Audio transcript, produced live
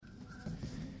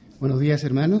Buenos días,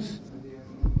 hermanos.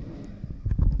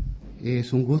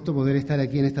 Es un gusto poder estar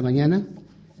aquí en esta mañana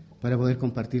para poder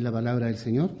compartir la palabra del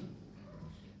Señor.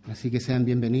 Así que sean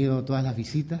bienvenidos todas las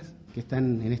visitas que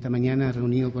están en esta mañana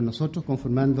reunidos con nosotros,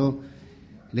 conformando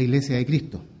la Iglesia de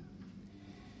Cristo.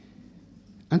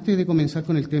 Antes de comenzar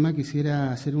con el tema,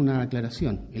 quisiera hacer una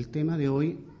aclaración. El tema de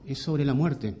hoy es sobre la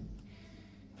muerte,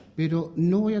 pero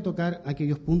no voy a tocar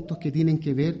aquellos puntos que tienen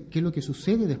que ver qué es lo que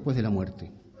sucede después de la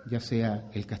muerte, ya sea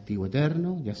el castigo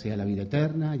eterno, ya sea la vida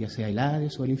eterna, ya sea el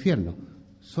Hades o el infierno.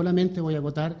 Solamente voy a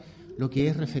acotar lo que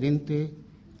es referente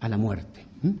a la muerte.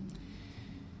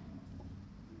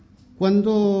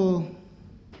 Cuando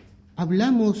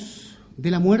hablamos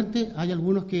de la muerte, hay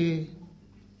algunos que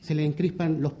se les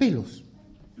encrispan los pelos,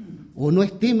 o no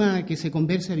es tema que se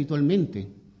converse habitualmente,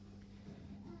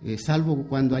 salvo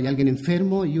cuando hay alguien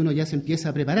enfermo y uno ya se empieza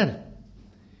a preparar.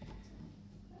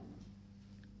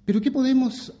 ¿Pero qué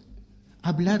podemos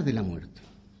hablar de la muerte?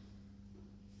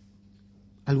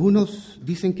 Algunos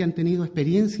dicen que han tenido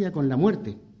experiencia con la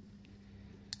muerte,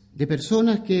 de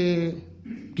personas que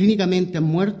clínicamente han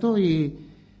muerto y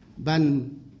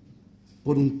van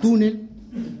por un túnel,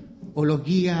 o los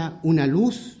guía una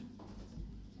luz,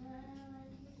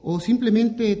 o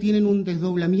simplemente tienen un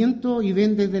desdoblamiento y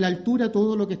ven desde la altura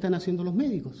todo lo que están haciendo los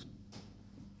médicos.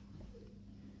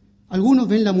 Algunos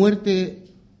ven la muerte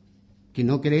que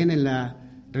no creen en la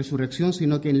resurrección,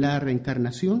 sino que en la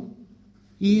reencarnación,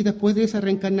 y después de esa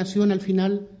reencarnación, al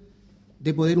final,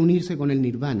 de poder unirse con el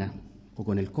nirvana o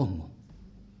con el cosmos.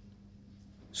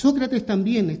 Sócrates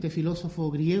también, este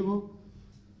filósofo griego,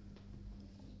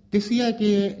 decía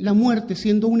que la muerte,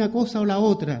 siendo una cosa o la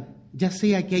otra, ya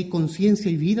sea que hay conciencia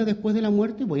y vida después de la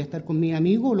muerte, voy a estar con mis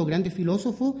amigos o los grandes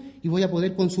filósofos y voy a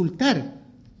poder consultar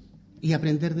y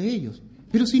aprender de ellos.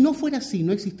 Pero si no fuera así,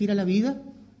 no existiera la vida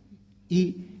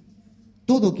y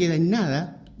todo queda en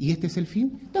nada, y este es el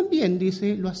fin, también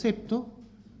dice, lo acepto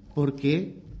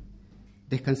porque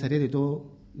descansaré de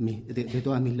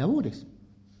todas mis labores.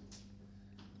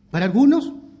 Para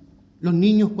algunos, los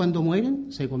niños cuando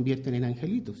mueren se convierten en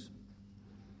angelitos.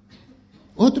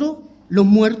 Otros, los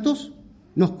muertos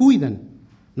nos cuidan,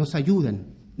 nos ayudan,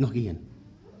 nos guían.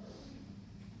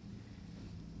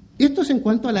 Esto es en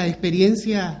cuanto a la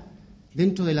experiencia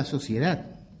dentro de la sociedad.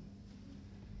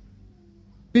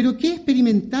 Pero ¿qué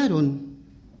experimentaron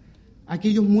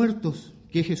aquellos muertos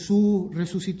que Jesús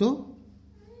resucitó?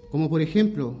 Como por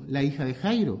ejemplo la hija de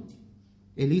Jairo,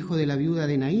 el hijo de la viuda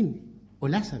de Naín o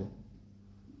Lázaro.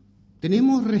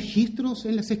 ¿Tenemos registros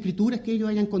en las Escrituras que ellos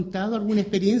hayan contado alguna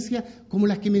experiencia como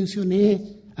las que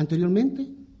mencioné anteriormente?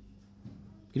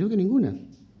 Creo que ninguna.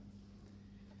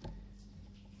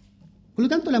 Por lo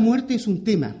tanto, la muerte es un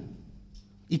tema,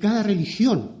 y cada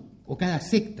religión o cada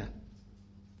secta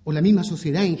o la misma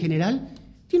sociedad en general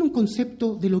tiene un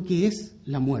concepto de lo que es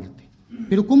la muerte.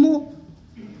 Pero ¿cómo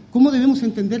debemos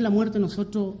entender la muerte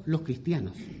nosotros los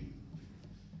cristianos?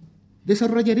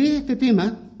 Desarrollaré este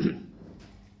tema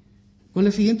con la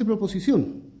siguiente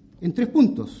proposición, en 3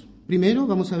 puntos. Primero,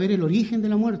 vamos a ver el origen de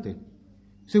la muerte.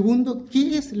 Segundo,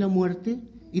 ¿qué es la muerte?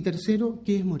 Y tercero,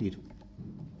 ¿qué es morir?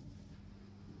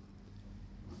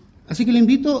 Así que le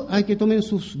invito a que tomen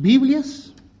sus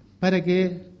Biblias para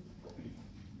que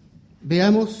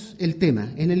veamos el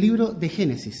tema en el libro de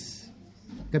Génesis,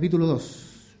 capítulo 2.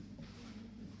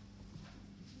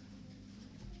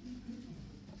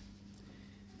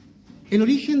 El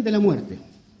origen de la muerte.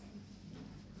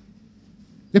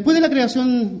 Después de la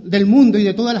creación del mundo y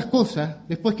de todas las cosas,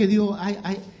 después que Dios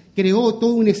creó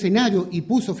todo un escenario y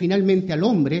puso finalmente al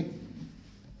hombre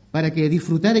para que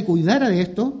disfrutara y cuidara de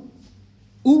esto,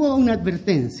 hubo una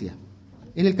advertencia.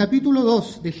 En el capítulo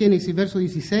 2 de Génesis, verso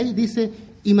 16, dice: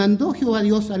 y mandó Jehová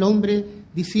Dios al hombre,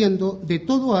 diciendo: de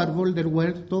todo árbol del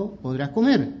huerto podrás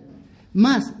comer,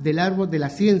 mas del árbol de la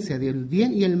ciencia del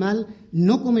bien y el mal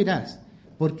no comerás,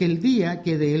 porque el día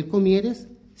que de él comieres,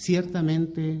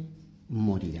 ciertamente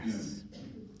morirás.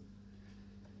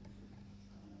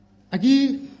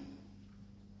 Aquí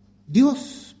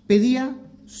Dios pedía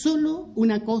solo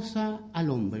una cosa al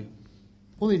hombre: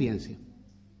 obediencia.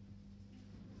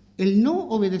 El no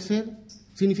obedecer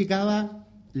significaba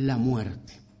la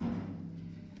muerte.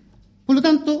 Por lo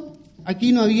tanto,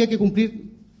 aquí no había que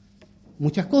cumplir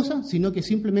muchas cosas, sino que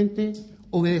simplemente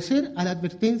obedecer a la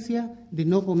advertencia de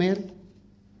no comer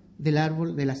del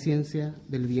árbol de la ciencia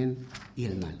del bien y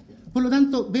el mal. Por lo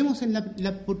tanto, vemos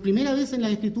por primera vez en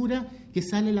la Escritura que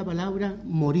sale la palabra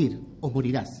morir o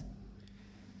morirás.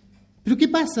 Pero ¿qué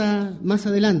pasa más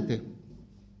adelante?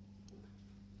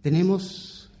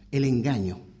 Tenemos el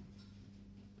engaño.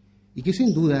 Y que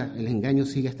sin duda el engaño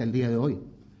sigue hasta el día de hoy.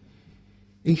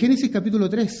 En Génesis capítulo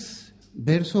 3,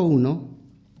 verso 1,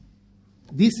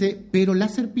 dice: pero la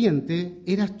serpiente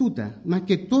era astuta, más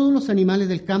que todos los animales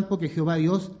del campo que Jehová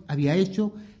Dios había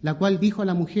hecho, la cual dijo a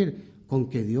la mujer: ¿con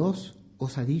que Dios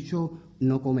os ha dicho,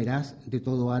 no comerás de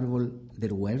todo árbol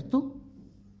del huerto?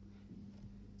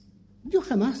 Dios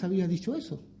jamás había dicho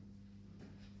eso.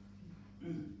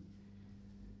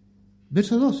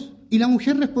 Verso 2, y la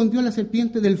mujer respondió a la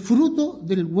serpiente: del fruto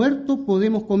del huerto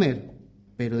podemos comer,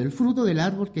 pero del fruto del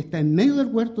árbol que está en medio del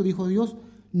huerto, dijo Dios,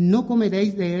 no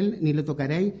comeréis de él ni le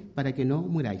tocaréis para que no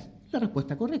muráis. La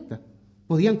respuesta correcta.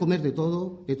 Podían comer de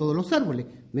todos los árboles,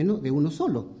 menos de uno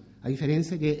solo. A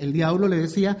diferencia que el diablo le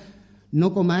decía: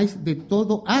 no comáis de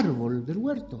todo árbol del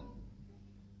huerto.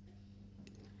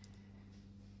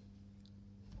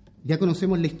 Ya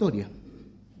conocemos la historia.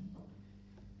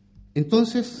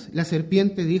 Entonces la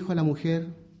serpiente dijo a la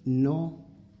mujer: no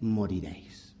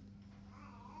moriréis.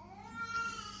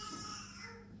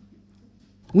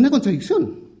 Una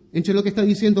contradicción entre lo que está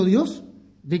diciendo Dios,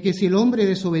 de que si el hombre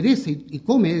desobedece y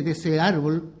come de ese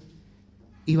árbol,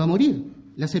 iba a morir.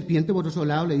 La serpiente, por otro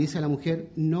lado, le dice a la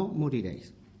mujer: no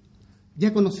moriréis.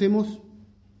 Ya conocemos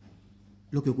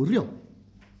lo que ocurrió.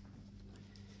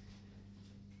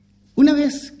 Una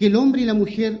vez que el hombre y la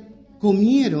mujer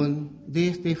comieron de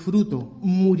este fruto,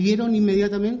 ¿murieron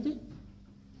inmediatamente?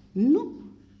 No.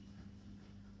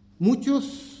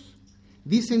 Muchos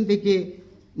dicen de que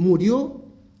murió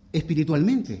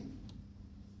espiritualmente.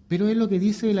 ¿Pero es lo que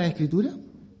dice la Escritura?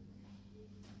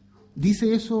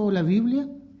 ¿Dice eso la Biblia?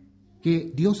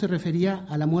 ¿Que Dios se refería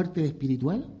a la muerte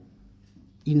espiritual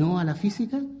y no a la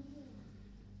física?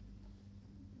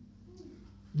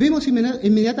 Vemos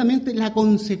inmediatamente la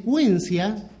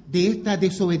consecuencia de esta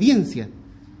desobediencia,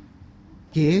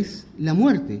 que es la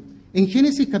muerte. En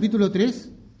Génesis capítulo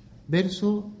 3,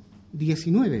 verso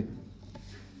 19.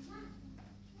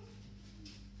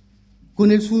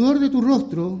 Con el sudor de tu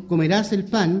rostro comerás el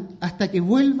pan hasta que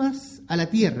vuelvas a la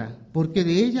tierra, porque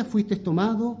de ella fuiste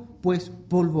tomado, pues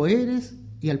polvo eres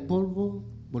y al polvo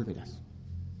volverás.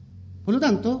 Por lo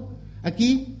tanto,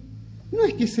 aquí no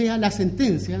es que sea la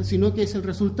sentencia, sino que es el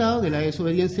resultado de la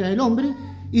desobediencia del hombre,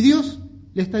 y Dios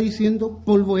le está diciendo: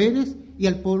 polvo eres y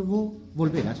al polvo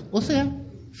volverás. O sea,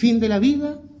 fin de la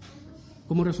vida,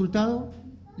 como resultado,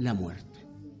 la muerte.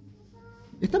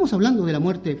 Estamos hablando de la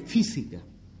muerte física,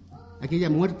 aquella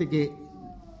muerte que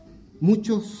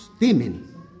muchos temen.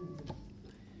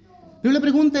 Pero la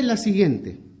pregunta es la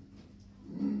siguiente: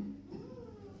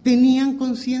 ¿tenían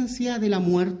conciencia de la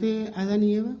muerte Adán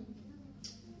y Eva?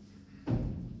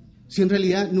 Si en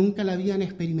realidad nunca la habían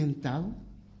experimentado,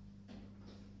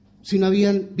 si no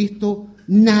habían visto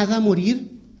nada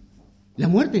morir, la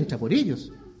muerte entra por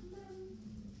ellos.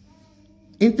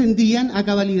 ¿Entendían a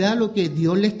cabalidad lo que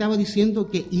Dios les estaba diciendo,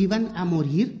 que iban a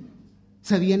morir?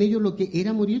 ¿Sabían ellos lo que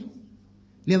era morir?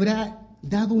 ¿Le habrá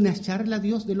dado una charla a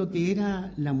Dios de lo que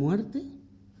era la muerte?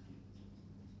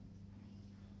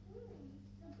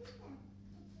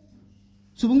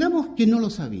 Supongamos que no lo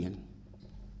sabían,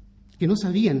 que no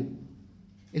sabían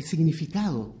el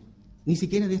significado ni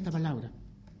siquiera de esta palabra.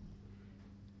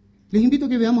 Les invito a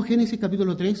que veamos Génesis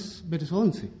capítulo 3, verso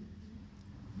 11.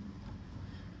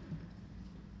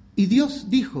 Y Dios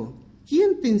dijo: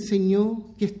 ¿quién te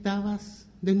enseñó que estabas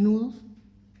desnudos?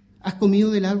 ¿Has comido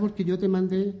del árbol que yo te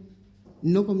mandé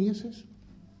no comieses?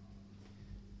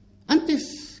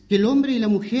 Antes que el hombre y la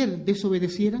mujer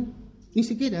desobedecieran, ni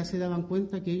siquiera se daban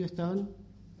cuenta que ellos estaban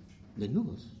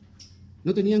desnudos.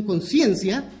 No tenían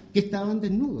conciencia que estaban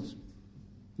desnudos.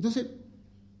 Entonces,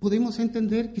 podemos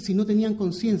entender que si no tenían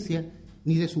conciencia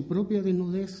ni de su propia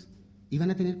desnudez,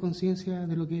 ¿iban a tener conciencia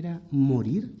de lo que era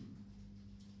morir?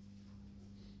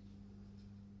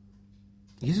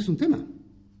 Y ese es un tema.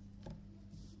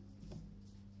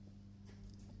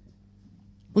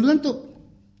 Por lo tanto,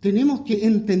 tenemos que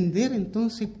entender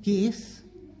entonces qué es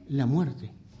la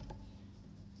muerte.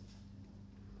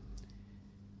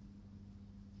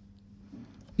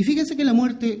 Y fíjense que la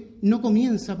muerte no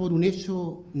comienza por un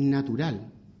hecho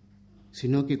natural,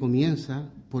 sino que comienza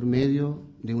por medio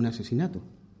de un asesinato.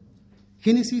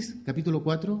 Génesis capítulo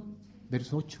 4,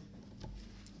 verso 8.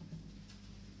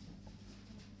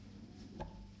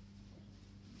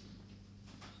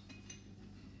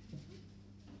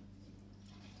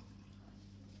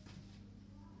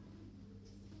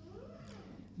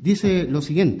 Dice lo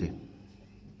siguiente: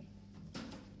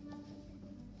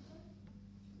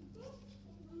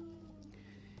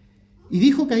 y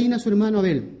dijo Caín a su hermano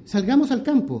Abel: salgamos al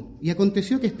campo. Y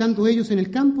aconteció que estando ellos en el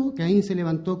campo, Caín se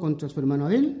levantó contra su hermano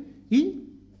Abel y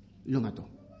lo mató.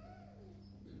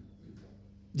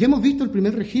 Ya hemos visto el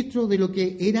primer registro de lo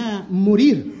que era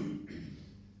morir,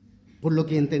 por lo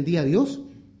que entendía Dios,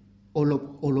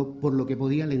 por lo que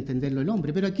podía entenderlo el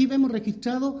hombre. Pero aquí vemos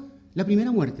registrado la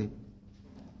primera muerte,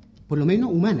 por lo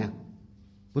menos humana,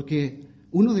 porque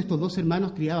uno de estos dos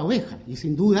hermanos criaba ovejas y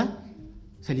sin duda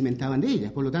se alimentaban de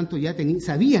ellas, por lo tanto ya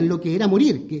sabían lo que era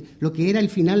morir, lo que era el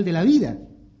final de la vida.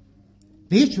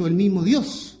 De hecho, el mismo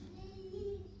Dios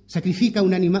sacrifica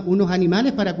unos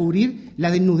animales para cubrir la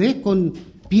desnudez con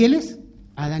pieles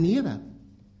a Adán y Eva.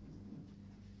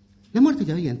 La muerte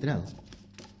ya había entrado.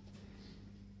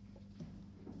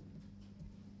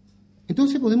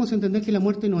 Entonces podemos entender que la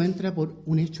muerte no entra por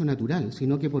un hecho natural,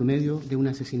 sino que por medio de un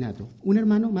asesinato. Un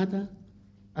hermano mata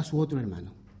a su otro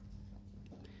hermano.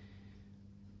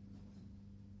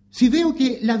 Si veo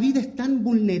que la vida es tan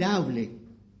vulnerable,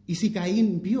 y si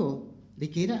Caín vio de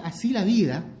que era así la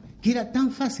vida, que era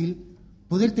tan fácil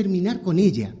poder terminar con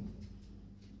ella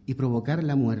y provocar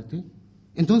la muerte,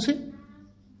 entonces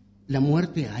la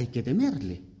muerte hay que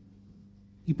temerle.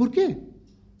 ¿Y por qué?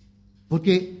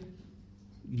 Porque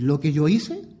lo que yo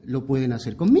hice, lo pueden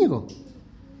hacer conmigo.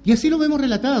 Y así lo vemos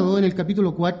relatado en el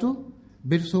capítulo 4,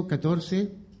 versos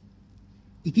 14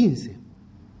 y 15.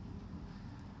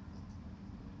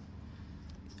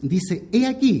 Dice: he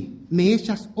aquí, me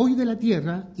echas hoy de la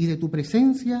tierra, y de tu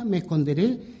presencia me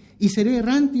esconderé, y seré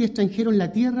errante y extranjero en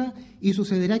la tierra, y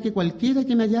sucederá que cualquiera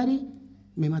que me hallare,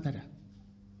 me matará.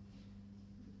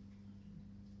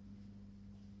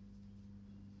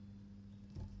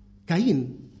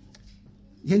 Caín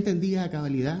ya entendía a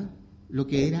cabalidad lo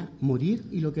que era morir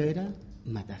y lo que era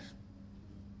matar.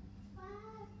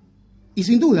 Y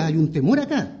sin duda hay un temor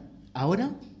acá.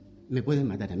 Ahora me pueden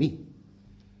matar a mí.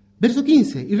 Verso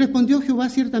 15. Y respondió Jehová: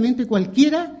 ciertamente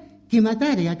cualquiera que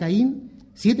matare a Caín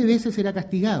 7 veces será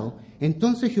castigado.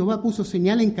 Entonces Jehová puso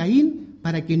señal en Caín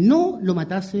para que no lo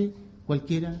matase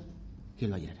cualquiera que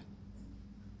lo hallara.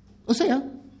 O sea,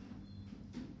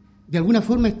 de alguna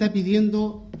forma está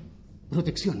pidiendo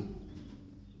protección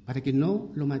para que no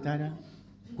lo matara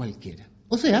cualquiera.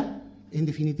 O sea, en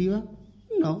definitiva,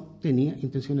 no tenía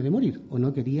intenciones de morir o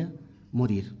no quería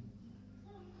morir.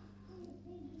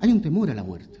 Hay un temor a la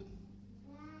muerte.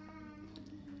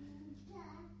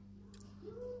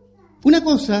 Una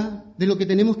cosa de lo que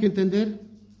tenemos que entender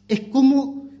es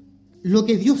cómo lo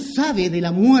que Dios sabe de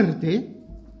la muerte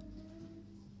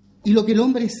y lo que el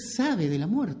hombre sabe de la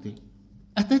muerte.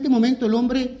 Hasta este momento el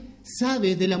hombre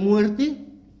sabe de la muerte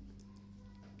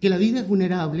que la vida es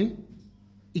vulnerable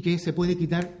y que se puede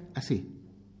quitar así.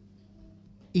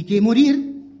 Y que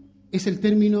morir es el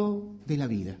término de la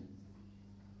vida.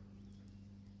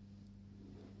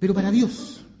 Pero para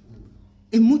Dios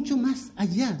es mucho más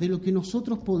allá de lo que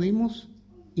nosotros podemos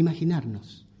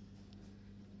imaginarnos.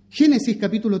 Génesis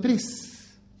capítulo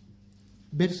 3,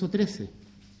 verso 13.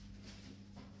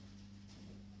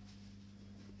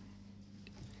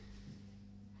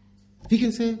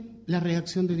 Fíjense la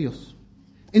reacción de Dios.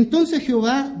 Entonces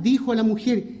Jehová dijo a la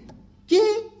mujer: ¿qué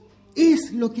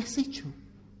es lo que has hecho?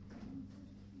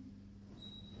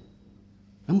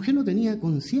 La mujer no tenía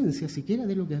conciencia siquiera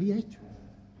de lo que había hecho.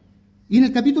 Y en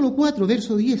el capítulo 4,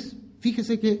 verso 10,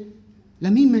 fíjese que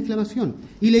la misma exclamación.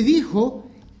 Y le dijo: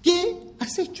 ¿qué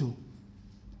has hecho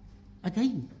a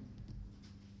Caín?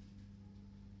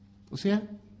 O sea,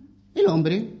 el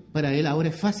hombre, para él ahora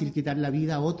es fácil quitar la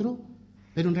vida a otro,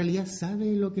 pero en realidad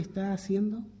 ¿sabe lo que está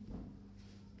haciendo?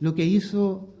 Lo que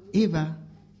hizo Eva,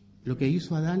 lo que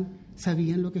hizo Adán,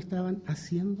 ¿sabían lo que estaban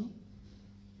haciendo?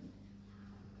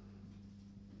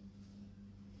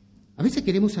 A veces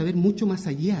queremos saber mucho más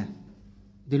allá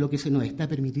de lo que se nos está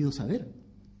permitido saber.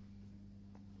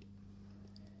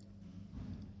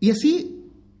 Y así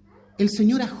el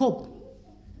Señor a Job,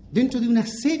 dentro de una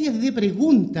serie de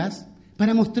preguntas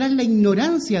para mostrar la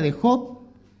ignorancia de Job,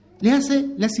 le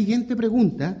hace la siguiente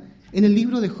pregunta en el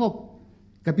libro de Job,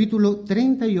 capítulo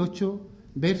 38,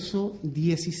 verso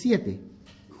 17.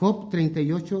 Job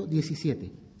 38,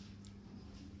 17.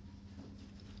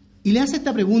 Y le hace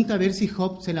esta pregunta a ver si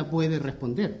Job se la puede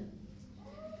responder.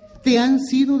 ¿Te han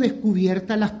sido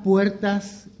descubiertas las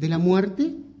puertas de la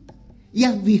muerte? ¿Y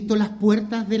has visto las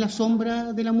puertas de la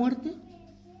sombra de la muerte?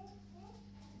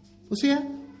 O sea,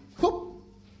 Job,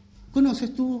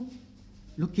 ¿conoces tú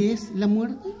lo que es la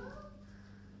muerte?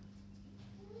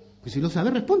 Pues si lo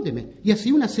sabes, respóndeme. Y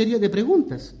así una serie de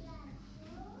preguntas.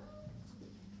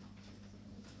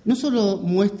 No solo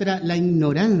muestra la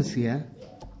ignorancia,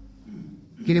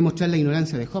 quiere mostrar la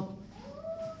ignorancia de Job,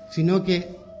 sino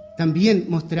que también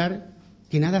mostrar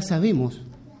que nada sabemos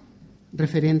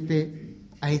referente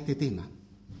a este tema.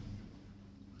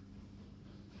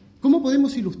 ¿Cómo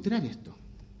podemos ilustrar esto?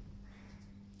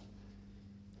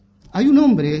 Hay un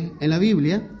hombre en la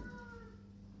Biblia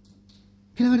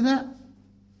que la verdad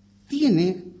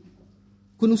tiene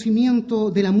conocimiento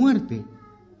de la muerte,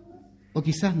 o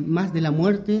quizás más de la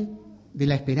muerte, de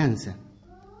la esperanza.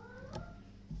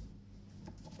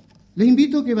 Les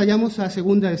invito a que vayamos a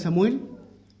 2 de Samuel,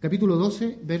 capítulo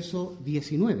 12, verso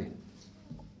 19.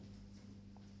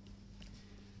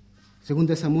 2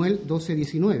 de Samuel 12,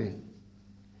 19.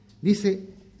 Dice: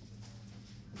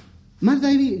 Mas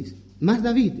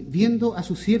David, viendo a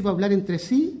su siervo hablar entre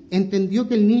sí, entendió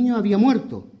que el niño había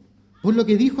muerto. Por lo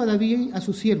que dijo a David a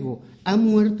su siervo: ¿Ha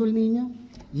muerto el niño?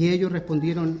 Y ellos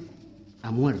respondieron: ha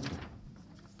muerto.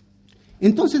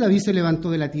 Entonces David se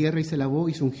levantó de la tierra y se lavó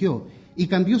y se ungió, y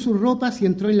cambió sus ropas y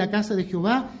entró en la casa de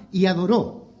Jehová y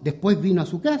adoró. Después vino a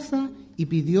su casa y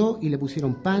pidió y le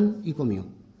pusieron pan y comió.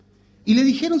 Y le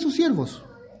dijeron sus siervos: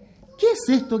 ¿qué es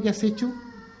esto que has hecho?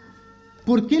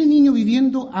 ¿Por qué el niño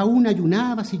viviendo aún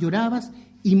ayunabas y llorabas,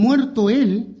 y muerto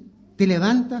él, te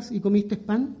levantas y comiste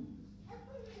pan?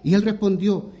 Y él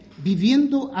respondió: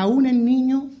 viviendo aún el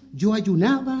niño, yo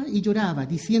ayunaba y lloraba,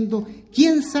 diciendo: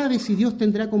 ¿quién sabe si Dios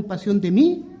tendrá compasión de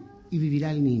mí y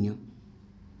vivirá el niño?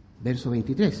 Verso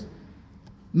 23.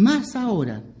 Mas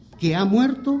ahora que ha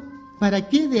muerto, ¿para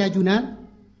qué de ayunar?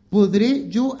 ¿Podré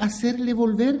yo hacerle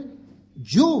volver?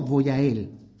 Yo voy a él,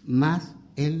 mas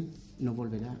él no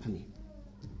volverá a mí.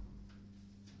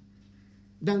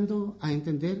 Dando a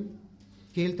entender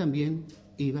que él también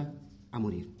iba a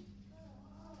morir.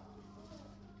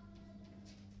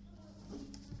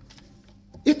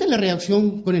 Esta es la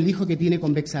reacción con el hijo que tiene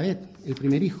con Betsabé, el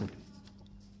primer hijo.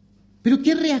 Pero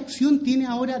 ¿qué reacción tiene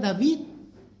ahora David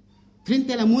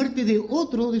frente a la muerte de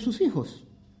otro de sus hijos?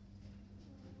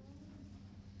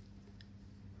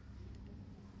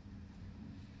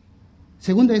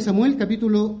 Segunda de Samuel,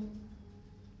 capítulo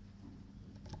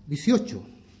 18,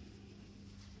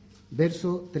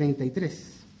 verso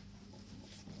 33.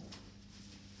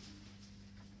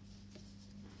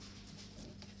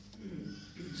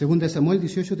 Segunda de Samuel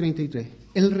 18, 33.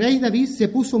 El rey David se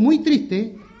puso muy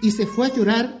triste y se fue a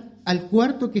llorar al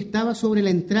cuarto que estaba sobre la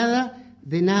entrada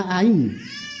de Nahaim.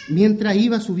 Mientras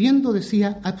iba subiendo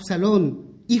decía: Absalón,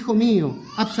 hijo mío,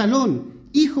 Absalón,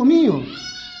 hijo mío,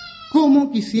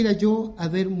 ¿cómo quisiera yo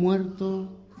haber muerto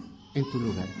en tu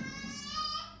lugar?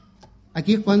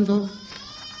 Aquí es cuando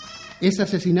es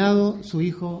asesinado su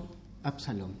hijo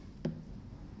Absalón.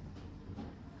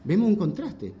 Vemos un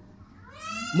contraste.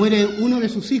 Muere uno de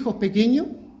sus hijos pequeños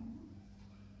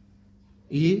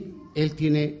y él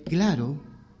tiene claro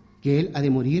que él ha de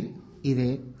morir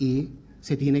y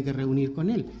se tiene que reunir con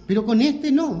él. Pero con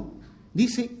este no.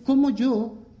 Dice: ¿cómo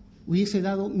yo hubiese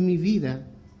dado mi vida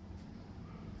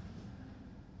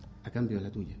a cambio de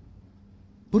la tuya?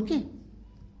 ¿Por qué?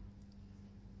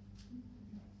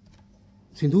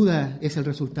 Sin duda es el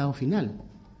resultado final.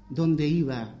 ¿Dónde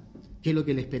iba? ¿Qué es lo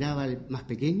que le esperaba al más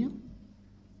pequeño?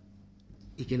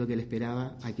 ¿Y qué es lo que le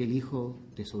esperaba a aquel hijo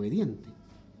desobediente?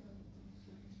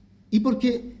 Y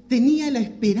porque tenía la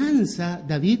esperanza,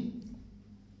 David,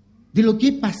 de lo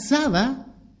que pasaba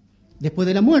después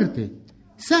de la muerte.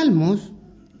 Salmos,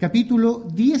 capítulo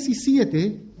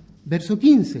 17, verso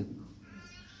 15.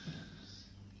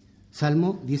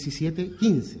 Salmo 17,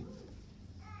 15.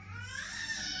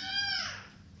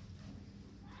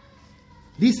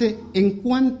 Dice: en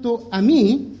cuanto a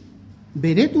mí,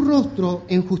 veré tu rostro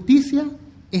en justicia,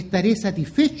 estaré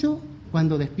satisfecho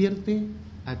cuando despierte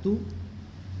a tu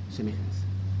semejanza.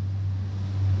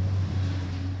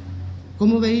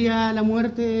 ¿Cómo veía la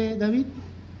muerte David?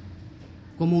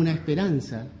 Como una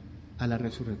esperanza a la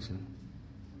resurrección.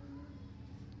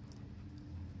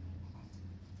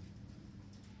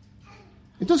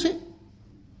 Entonces,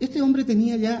 este hombre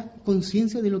tenía ya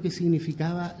conciencia de lo que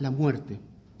significaba la muerte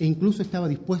e incluso estaba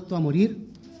dispuesto a morir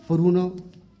por uno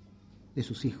de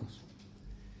sus hijos.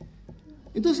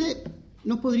 Entonces,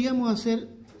 nos podríamos hacer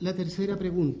la tercera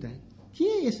pregunta: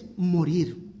 ¿qué es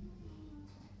morir?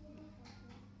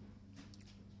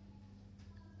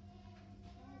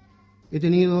 He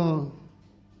tenido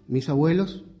mis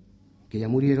abuelos, que ya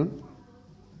murieron,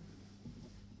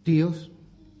 tíos,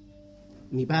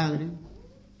 mi padre,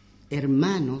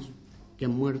 hermanos que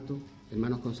han muerto,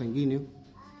 hermanos consanguíneos,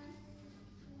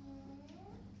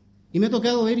 y me ha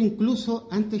tocado ver incluso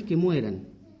antes que mueran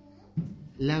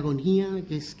la agonía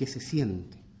que se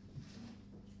siente.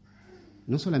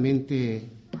 No solamente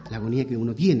la agonía que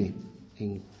uno tiene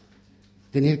en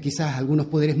tener quizás algunos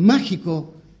poderes mágicos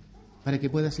para que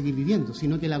pueda seguir viviendo,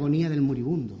 sino que la agonía del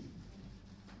moribundo,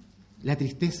 la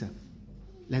tristeza,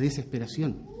 la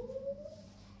desesperación.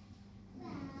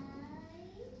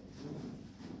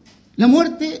 La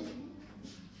muerte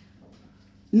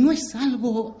no es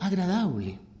algo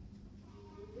agradable.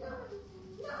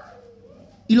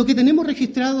 Y lo que tenemos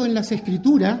registrado en las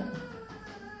Escrituras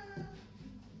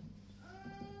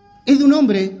Es de un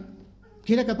hombre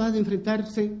que era capaz de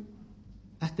enfrentarse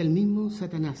hasta el mismo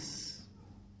Satanás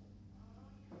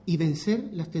y vencer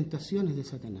las tentaciones de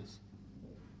Satanás.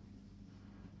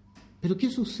 Pero ¿qué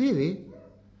sucede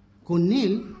con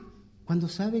él cuando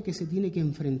sabe que se tiene que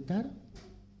enfrentar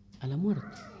a la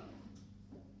muerte?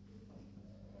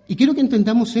 Y quiero que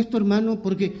entendamos esto, hermano,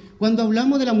 porque cuando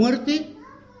hablamos de la muerte,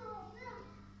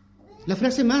 la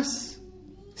frase más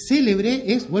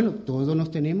célebre es, bueno, todos nos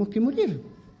tenemos que morir.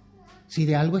 Si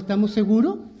de algo estamos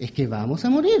seguros, es que vamos a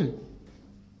morir.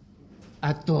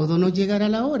 A todos nos llegará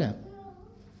la hora.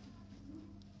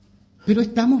 ¿Pero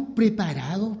estamos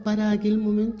preparados para aquel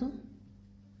momento?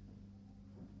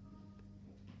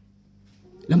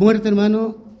 La muerte,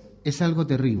 hermano, es algo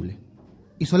terrible.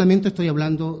 Y solamente estoy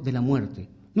hablando de la muerte.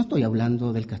 No estoy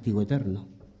hablando del castigo eterno.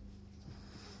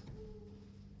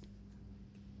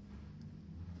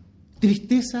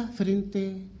 Tristeza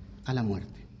frente a la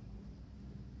muerte.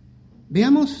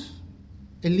 Veamos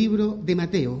el libro de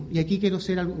Mateo, y aquí quiero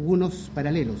hacer algunos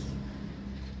paralelos.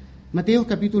 Mateo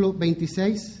capítulo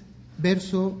 26,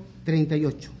 verso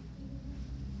 38.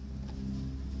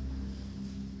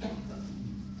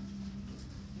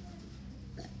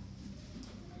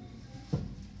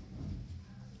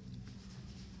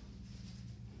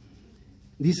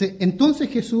 Dice, entonces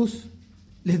Jesús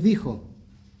les dijo,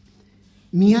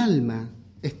 mi alma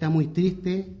está muy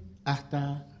triste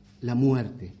hasta la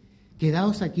muerte.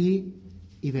 Quedaos aquí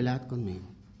y velad conmigo.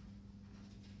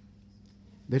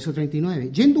 Verso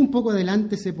 39. Yendo un poco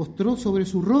adelante, se postró sobre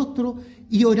su rostro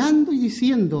y orando y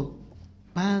diciendo,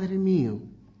 Padre mío,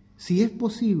 si es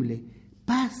posible,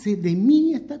 pase de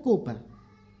mí esta copa,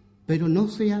 pero no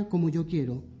sea como yo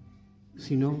quiero,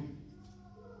 sino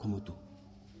como tú.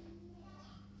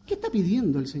 ¿Qué está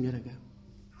pidiendo el Señor acá?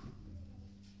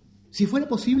 Si fuera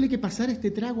posible que pasara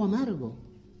este trago amargo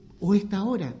o esta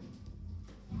hora.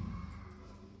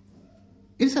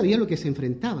 Él sabía lo que se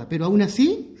enfrentaba, pero aún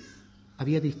así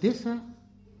había tristeza,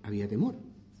 había temor.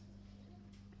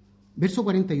 Verso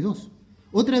 42.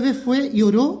 Otra vez fue y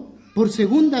oró por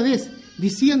segunda vez,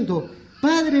 diciendo,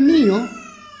 Padre mío,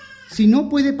 si no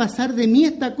puede pasar de mí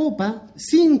esta copa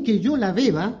sin que yo la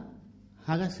beba,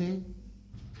 hágase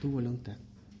tu voluntad.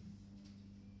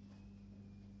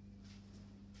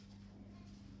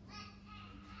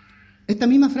 Esta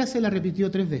misma frase la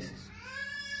repitió 3 veces.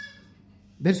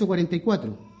 Verso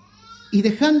 44. Y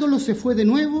dejándolo se fue de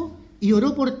nuevo y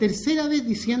oró por tercera vez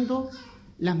diciendo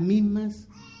las mismas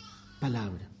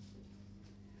palabras.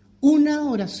 Una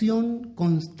oración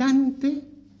constante,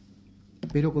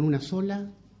 pero con una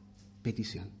sola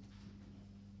petición.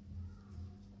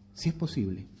 Si es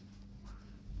posible,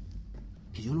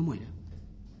 que yo no muera,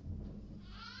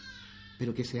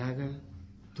 pero que se haga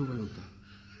tu voluntad.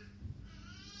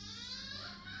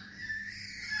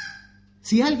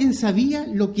 Si alguien sabía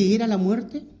lo que era la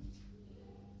muerte,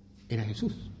 era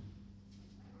Jesús.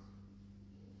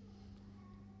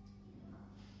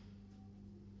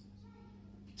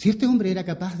 Si este hombre era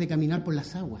capaz de caminar por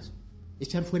las aguas,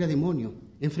 echar fuera demonios,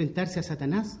 enfrentarse a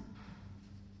Satanás,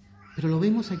 pero lo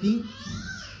vemos aquí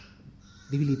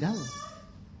debilitado,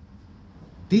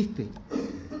 triste.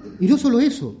 Y no solo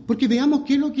eso, porque veamos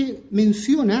qué es lo que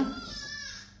menciona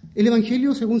el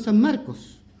Evangelio según San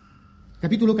Marcos.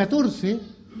 Capítulo 14,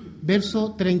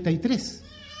 verso 33.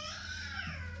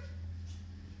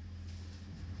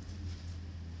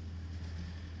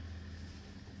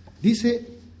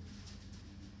 Dice,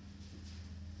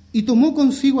 y tomó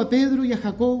consigo a Pedro y a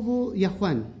Jacobo y a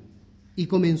Juan, y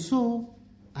comenzó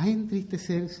a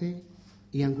entristecerse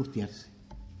y a angustiarse.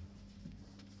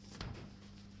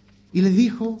 Y les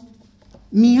dijo,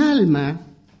 mi alma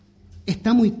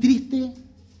está muy triste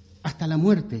hasta la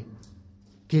muerte.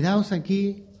 Quedaos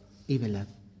aquí y velad.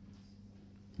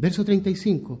 Verso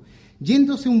 35.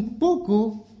 Yéndose un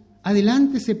poco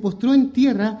adelante, se postró en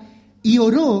tierra y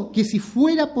oró que si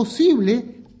fuera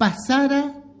posible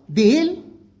pasara de él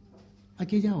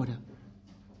aquella hora.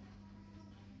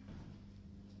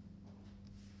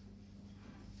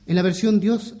 En la versión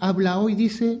Dios habla hoy,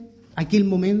 dice, aquel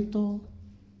momento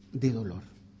de dolor.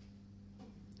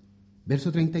 Verso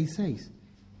 36.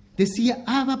 Decía,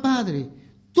 Abba Padre,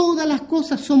 todas las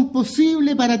cosas son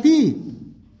posibles para ti.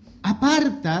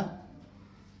 Aparta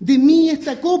de mí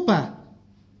esta copa,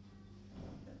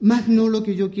 mas no lo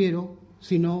que yo quiero,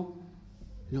 sino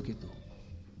lo que tú.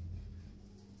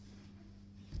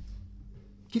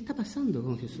 ¿Qué está pasando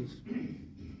con Jesús?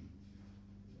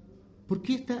 ¿Por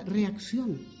qué esta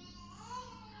reacción?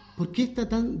 ¿Por qué está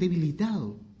tan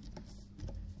debilitado?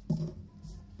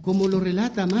 Como lo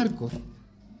relata Marcos,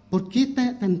 ¿por qué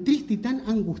está tan triste y tan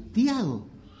angustiado?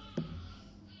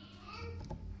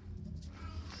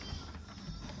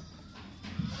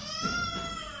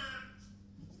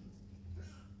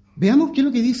 Veamos qué es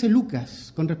lo que dice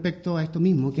Lucas con respecto a esto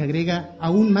mismo, que agrega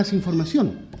aún más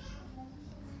información.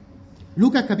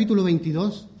 Lucas capítulo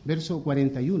 22, verso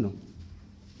 41.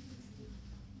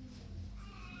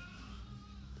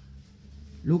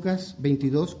 Lucas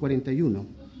 22, 41.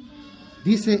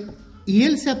 Dice: y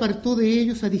él se apartó de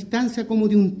ellos a distancia como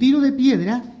de un tiro de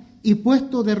piedra, y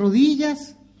puesto de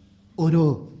rodillas,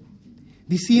 oró,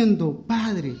 diciendo: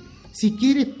 Padre, si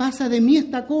quieres, pasa de mí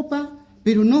esta copa,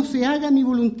 pero no se haga mi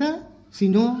voluntad,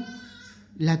 sino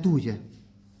la tuya.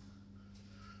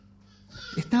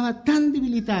 Estaba tan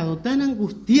debilitado, tan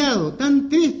angustiado, tan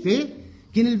triste,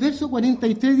 que en el verso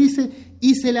 43 dice: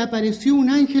 y se le apareció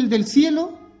un ángel del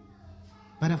cielo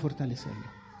para fortalecerlo.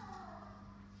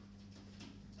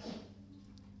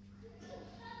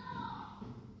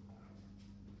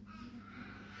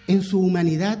 En su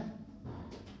humanidad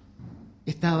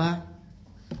estaba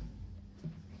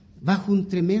bajo un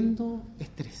tremendo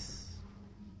estrés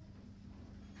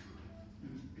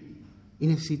y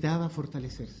necesitaba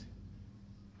fortalecerse.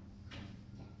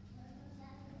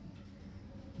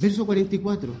 Verso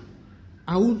 44,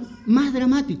 aún más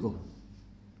dramático,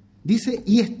 dice: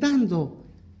 y estando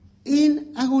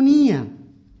en agonía.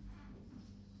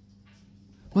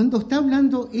 Cuando está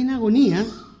hablando en agonía,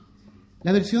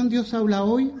 la versión Dios habla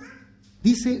hoy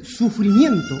dice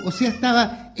sufrimiento, o sea,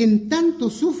 estaba en tanto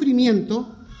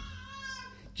sufrimiento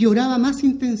que oraba más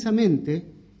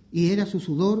intensamente y era su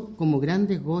sudor como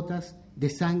grandes gotas de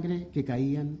sangre que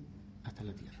caían hasta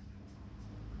la tierra.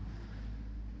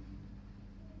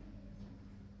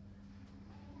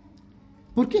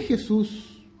 ¿Por qué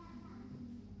Jesús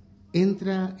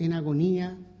entra en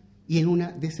agonía y en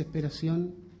una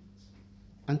desesperación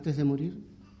antes de morir?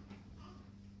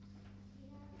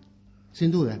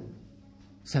 Sin duda,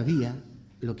 sabía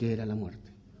lo que era la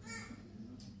muerte.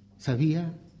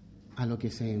 Sabía a lo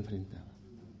que se enfrentaba.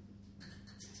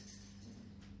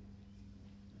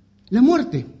 La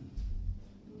muerte.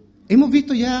 Hemos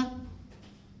visto ya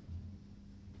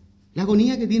la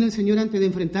agonía que tiene el Señor antes de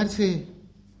enfrentarse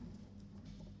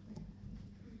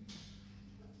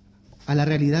a la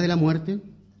realidad de la muerte,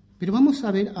 pero vamos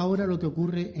a ver ahora lo que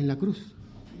ocurre en la cruz.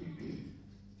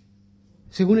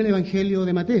 Según el Evangelio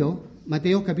de Mateo,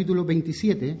 Mateo capítulo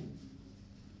 27,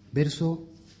 verso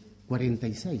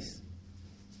 46.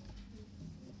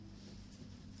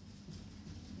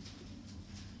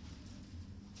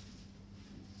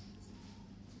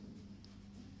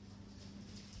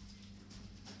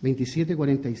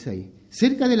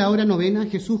 Cerca de la hora novena,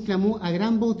 Jesús clamó a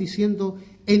gran voz diciendo: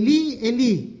 Elí,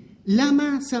 Elí,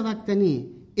 lama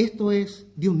sabactaní. Esto es: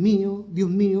 Dios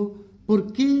mío,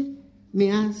 ¿por qué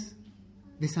me has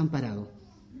desamparado?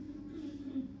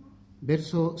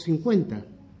 Verso 50.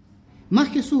 Mas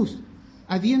Jesús,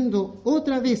 habiendo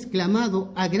otra vez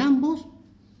clamado a gran voz,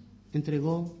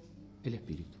 entregó el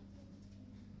Espíritu.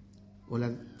 O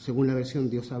según la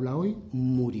versión Dios habla hoy,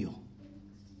 murió.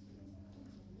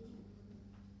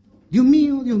 Dios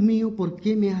mío, ¿por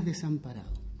qué me has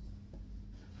desamparado?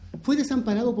 ¿Fue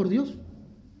desamparado por Dios?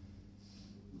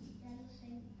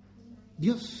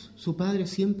 Dios, su Padre,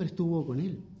 siempre estuvo con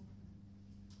él.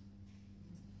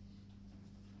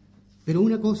 Pero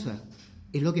una cosa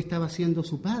es lo que estaba haciendo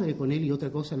su Padre con él y otra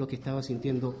cosa es lo que estaba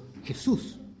sintiendo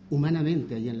Jesús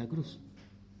humanamente allá en la cruz.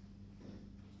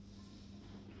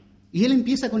 Y él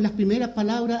empieza con las primeras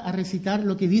palabras a recitar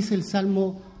lo que dice el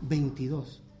Salmo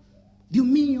 22. Dios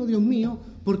mío,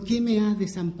 ¿por qué me has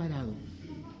desamparado?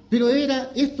 Pero era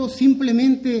esto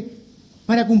simplemente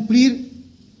para cumplir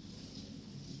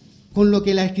con lo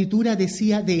que la Escritura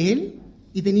decía de él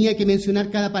y tenía que mencionar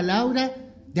cada palabra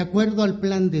de acuerdo al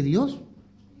plan de Dios.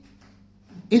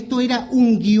 Esto era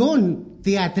un guión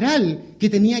teatral que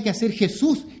tenía que hacer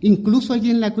Jesús, incluso allí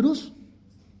en la cruz,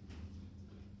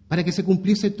 para que se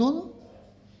cumpliese todo.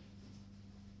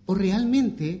 ¿O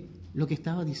realmente lo que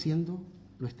estaba diciendo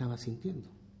lo estaba sintiendo?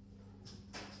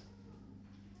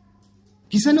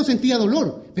 Quizás no sentía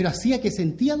dolor, pero hacía que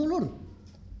sentía dolor.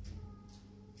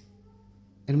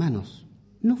 Hermanos,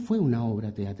 no fue una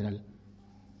obra teatral.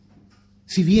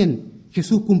 Si bien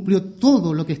Jesús cumplió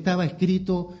todo lo que estaba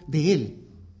escrito de él,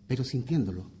 pero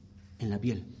sintiéndolo en la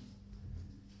piel.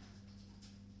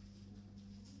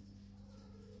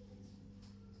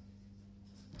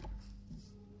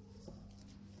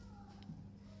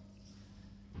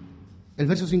 El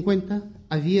verso 50,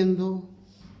 habiendo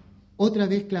otra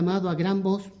vez clamado a gran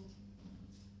voz,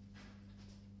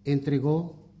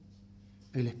 entregó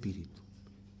el Espíritu.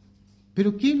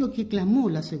 Pero ¿qué es lo que clamó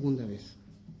la segunda vez?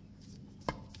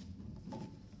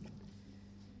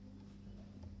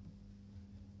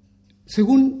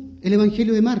 Según el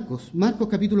Evangelio de Marcos, Marcos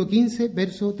capítulo 15,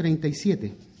 verso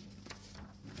 37.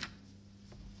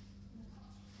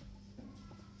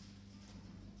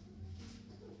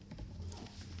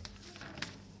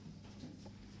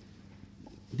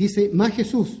 Dice, mas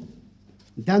Jesús,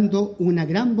 dando una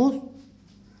gran voz,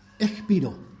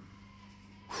 expiró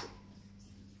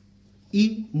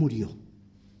y murió.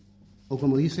 O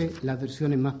como dice las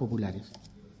versiones más populares.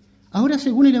 Ahora,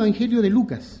 según el Evangelio de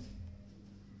Lucas,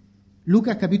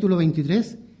 Lucas capítulo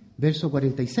 23, verso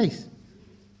 46.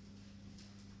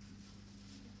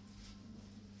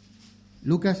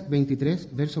 Lucas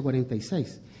 23, verso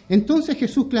 46. Entonces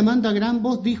Jesús, clamando a gran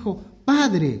voz, dijo,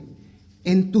 Padre,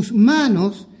 en tus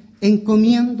manos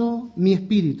encomiendo mi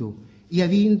espíritu. Y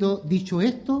habiendo dicho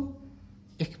esto,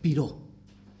 expiró.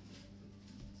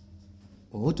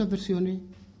 O otras versiones,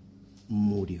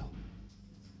 murió.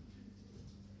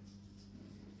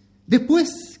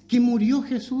 Después que murió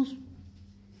Jesús,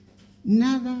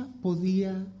 nada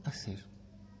podía hacer.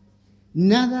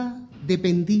 Nada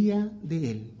dependía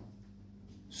de él,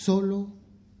 solo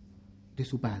de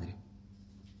su Padre.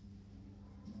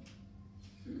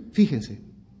 Fíjense,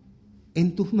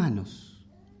 en tus manos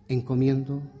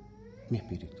encomiendo mi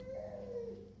espíritu.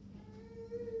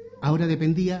 Ahora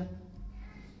dependía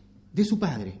de su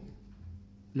Padre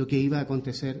lo que iba a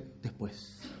acontecer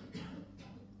después.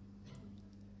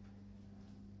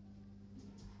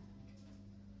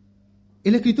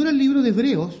 El escritor del libro de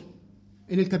Hebreos,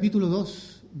 en el capítulo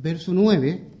 2, verso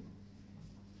 9,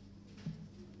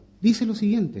 dice lo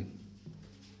siguiente,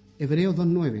 Hebreos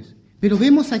 2:9, pero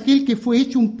vemos a aquel que fue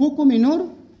hecho un poco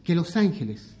menor que los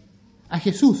ángeles, a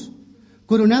Jesús,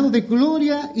 coronado de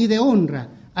gloria y de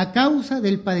honra, a causa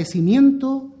del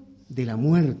padecimiento de la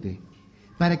muerte,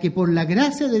 para que por la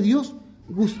gracia de Dios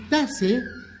gustase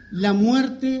la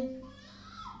muerte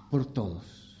por todos.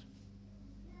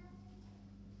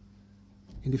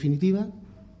 En definitiva,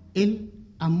 Él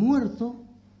ha muerto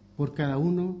por cada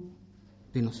uno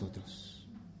de nosotros.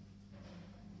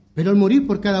 Pero al morir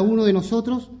por cada uno de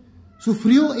nosotros,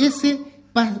 sufrió ese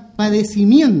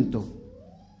padecimiento.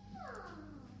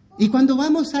 Y cuando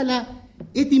vamos a la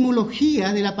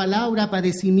etimología de la palabra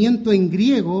padecimiento en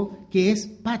griego, que es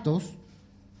patos,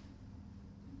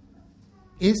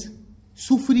 es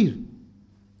sufrir,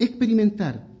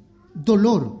 experimentar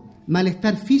dolor,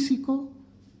 malestar físico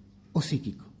o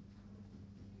psíquico.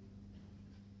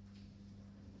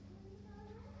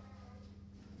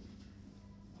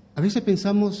 A veces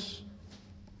pensamos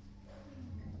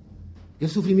que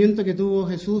el sufrimiento que tuvo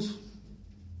Jesús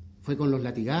fue con los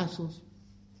latigazos,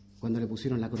 cuando le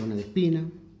pusieron la corona de espinas,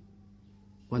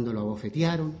 cuando lo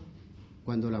abofetearon,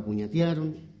 cuando lo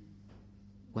apuñatearon,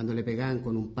 cuando le pegaban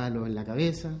con un palo en la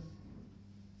cabeza.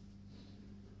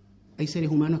 Hay seres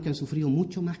humanos que han sufrido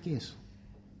mucho más que eso.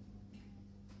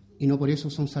 Y no por eso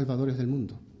son salvadores del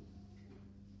mundo.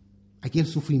 Aquí el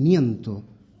sufrimiento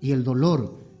y el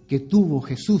dolor que tuvo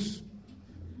Jesús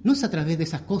no es a través de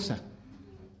esas cosas,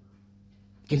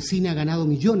 que el cine ha ganado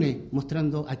millones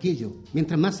mostrando aquello.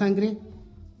 Mientras más sangre,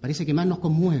 parece que más nos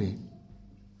conmueve,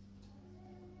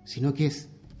 sino que es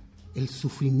el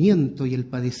sufrimiento y el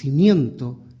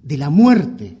padecimiento de la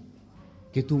muerte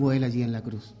que tuvo Él allí en la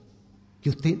cruz, que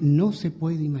usted no se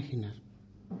puede imaginar.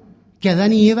 Que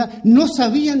Adán y Eva no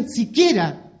sabían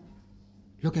siquiera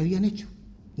lo que habían hecho,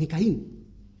 ni Caín.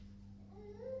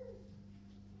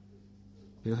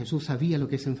 Pero Jesús sabía lo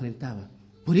que se enfrentaba.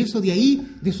 Por eso de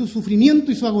ahí, de su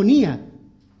sufrimiento y su agonía,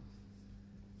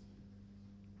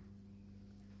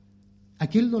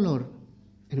 aquel dolor,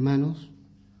 hermanos,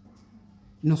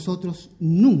 nosotros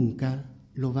nunca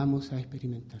lo vamos a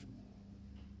experimentar.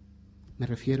 Me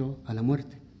refiero a la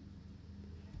muerte.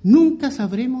 Nunca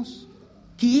sabremos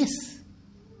qué es.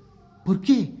 ¿Por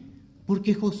qué?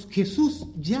 Porque Jesús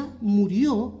ya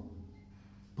murió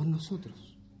por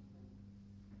nosotros.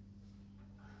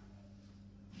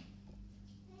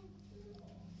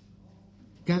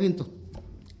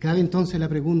 Cabe entonces la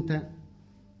pregunta,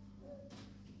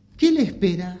 ¿qué le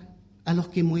espera a los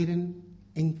que mueren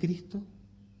en Cristo?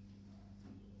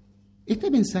 Este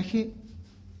mensaje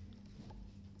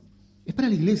es para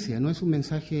la iglesia, no es un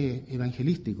mensaje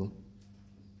evangelístico,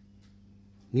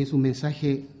 ni es un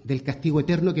mensaje del castigo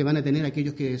eterno que van a tener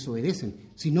aquellos que desobedecen,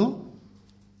 sino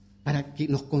para que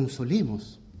nos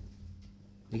consolemos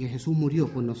de que Jesús murió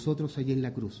por nosotros allí en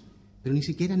la cruz. Pero ni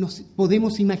siquiera nos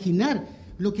podemos imaginar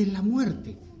lo que es la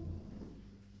muerte.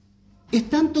 Es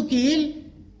tanto que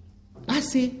Él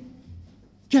hace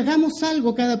que hagamos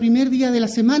algo cada primer día de la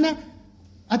semana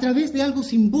a través de algo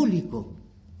simbólico,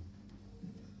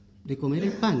 de comer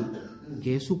el pan,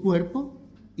 que es su cuerpo,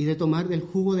 y de tomar del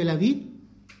jugo de la vid,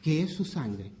 que es su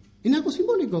sangre. En algo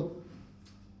simbólico.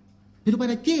 ¿Pero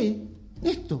para qué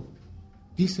esto?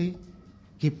 Dice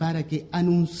que para que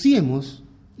anunciemos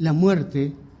la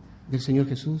muerte del Señor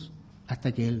Jesús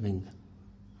hasta que Él venga.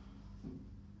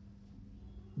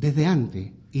 desde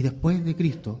antes y después de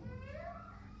Cristo,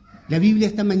 la Biblia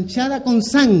está manchada con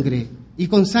sangre y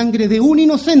con sangre de un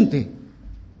inocente.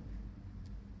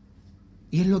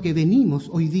 Y es lo que venimos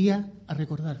hoy día a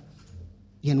recordar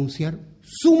y anunciar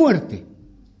su muerte.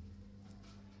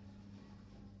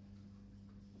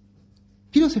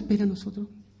 ¿Qué nos espera a nosotros?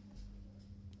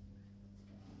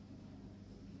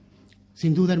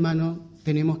 Sin duda, hermano,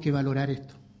 tenemos que valorar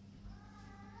esto.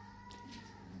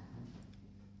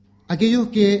 Aquellos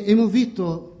que hemos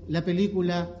visto la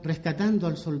película Rescatando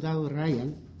al Soldado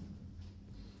Ryan,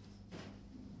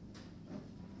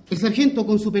 el sargento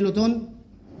con su pelotón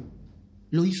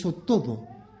lo hizo todo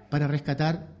para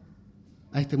rescatar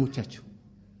a este muchacho.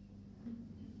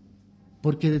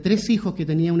 Porque de 3 hijos que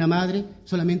tenía una madre,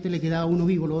 solamente le quedaba uno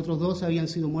vivo, los otros 2 habían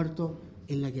sido muertos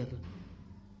en la guerra.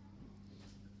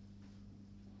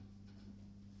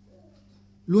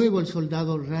 Luego el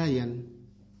soldado Ryan,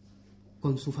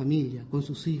 con su familia, con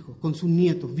sus hijos, con sus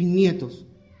nietos, bisnietos,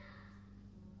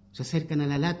 se acercan a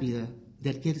la lápida de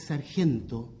aquel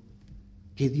sargento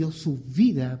que dio su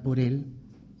vida por él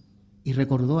y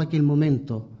recordó aquel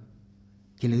momento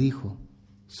que le dijo: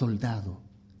 soldado,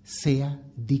 sea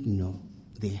digno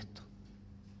de esto.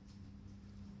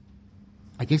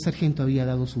 Aquel sargento había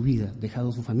dado su vida,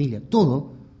 dejado su familia,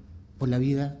 todo por la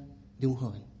vida de un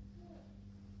joven.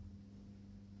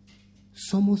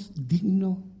 ¿Somos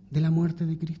dignos de la muerte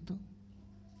de Cristo?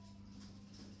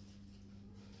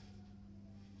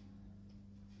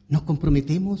 ¿Nos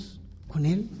comprometemos con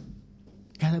Él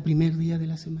cada primer día de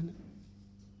la semana?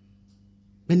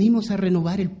 ¿Venimos a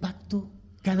renovar el pacto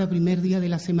cada primer día de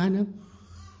la semana?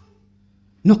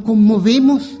 ¿Nos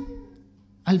conmovemos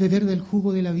al beber del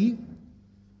jugo de la vid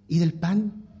y del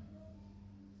pan?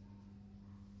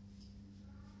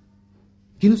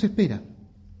 ¿Qué nos espera?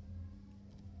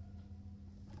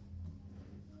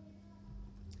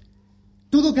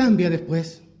 Todo cambia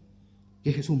después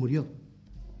que Jesús murió.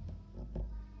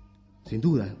 Sin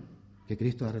duda que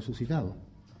Cristo ha resucitado.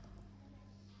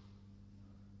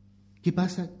 ¿Qué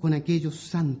pasa con aquellos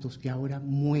santos que ahora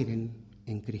mueren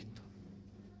en Cristo?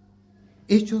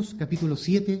 Hechos capítulo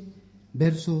 7,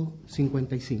 verso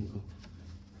 55.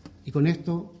 Y con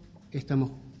esto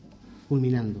estamos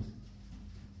culminando.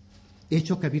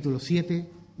 Hechos capítulo 7,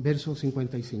 verso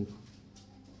 55.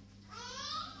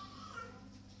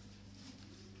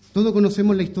 Todos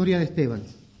conocemos la historia de Esteban.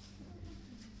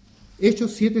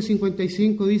 Hechos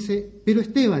 7:55 dice: pero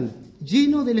Esteban,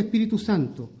 lleno del Espíritu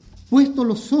Santo, puesto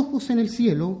los ojos en el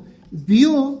cielo,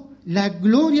 vio la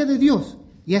gloria de Dios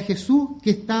y a Jesús que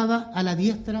estaba a la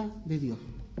diestra de Dios.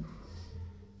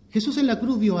 ¿Jesús en la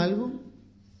cruz vio algo?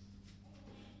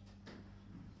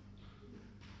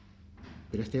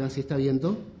 Pero Esteban sí está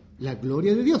viendo la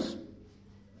gloria de Dios.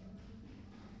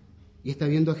 Y está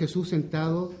viendo a Jesús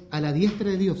sentado a la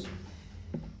diestra de Dios.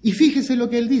 Y fíjese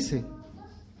lo que él dice.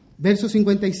 Verso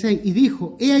 56. Y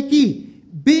dijo: he aquí,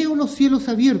 veo los cielos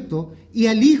abiertos y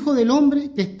al Hijo del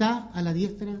Hombre que está a la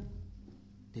diestra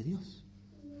de Dios.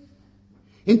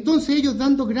 Entonces ellos,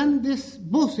 dando grandes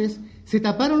voces, se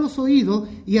taparon los oídos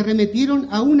y arremetieron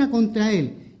a una contra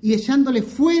él. Y echándole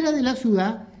fuera de la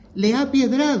ciudad, le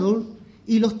apiedraron,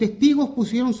 y los testigos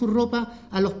pusieron su ropa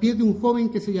a los pies de un joven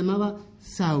que se llamaba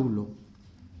Saulo.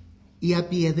 Y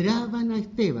apiedraban a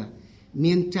Esteban,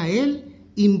 mientras él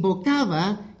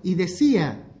invocaba y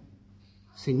decía: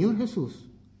 Señor Jesús,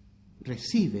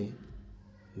 recibe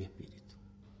mi espíritu.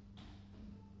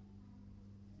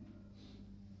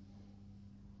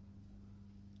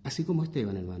 Así como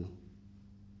Esteban, hermano,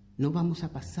 no vamos a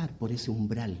pasar por ese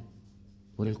umbral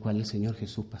por el cual el Señor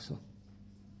Jesús pasó.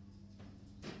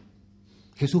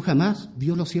 Jesús jamás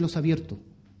vio los cielos abiertos.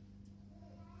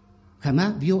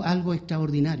 Jamás vio algo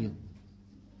extraordinario.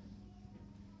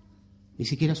 Ni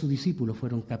siquiera sus discípulos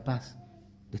fueron capaces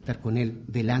de estar con él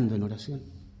velando en oración.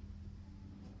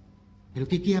 Pero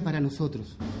 ¿qué queda para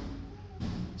nosotros?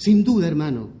 Sin duda,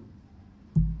 hermano,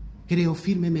 creo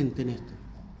firmemente en esto,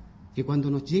 que cuando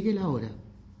nos llegue la hora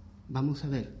vamos a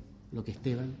ver lo que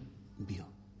Esteban vio.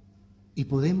 Y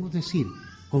podemos decir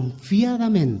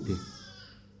confiadamente: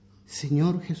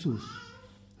 Señor Jesús,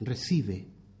 recibe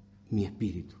mi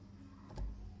espíritu.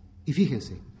 Y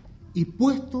fíjense, y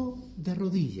puesto de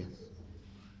rodillas,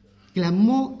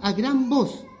 clamó a gran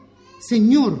voz: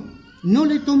 Señor, no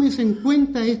le tomes en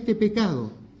cuenta este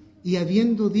pecado. Y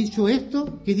habiendo dicho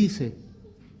esto, ¿qué dice?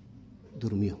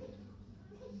 Durmió.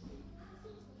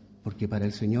 Porque para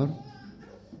el Señor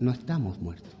no estamos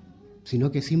muertos,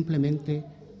 sino que simplemente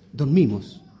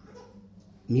dormimos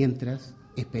mientras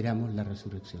esperamos la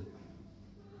resurrección.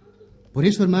 Por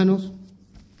eso, hermanos,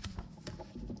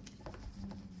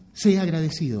 sea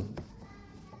agradecido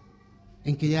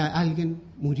en que ya alguien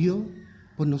murió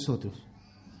por nosotros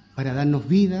para darnos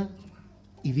vida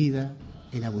y vida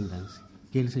en abundancia.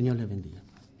 Que el Señor les bendiga.